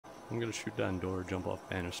I'm gonna shoot down door, jump off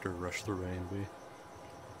banister, rush through A and B.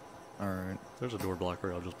 Alright. If there's a door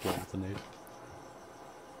blocker, I'll just blow it with the nade.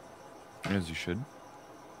 As you should.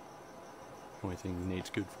 Only thing nade's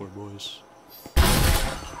good for, boys.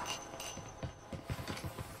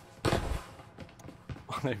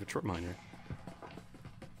 I have a trip miner.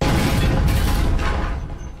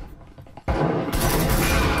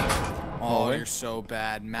 Oh, you're so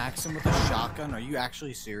bad. Maxim with a shotgun? Are you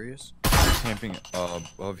actually serious? Camping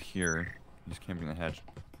above here. He's camping the hedge.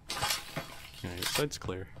 Alright, side's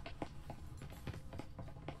clear.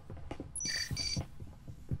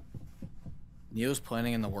 Neo's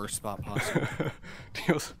planning in the worst spot possible.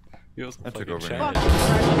 Neo's I took fucking over chat.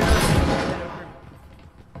 now.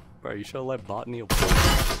 Bro, you should've let bot Neo play,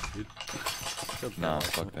 dude. Nah,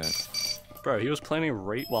 fuck that. Bro, he was planning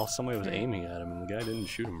right while somebody was aiming at him, and the guy didn't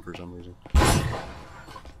shoot him for some reason.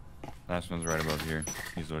 Last one's right above here.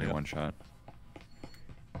 He's already one shot.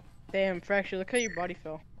 Damn, Fracture, look how your body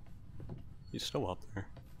fell. He's still up there.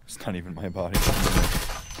 It's not even my body.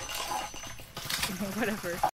 Whatever.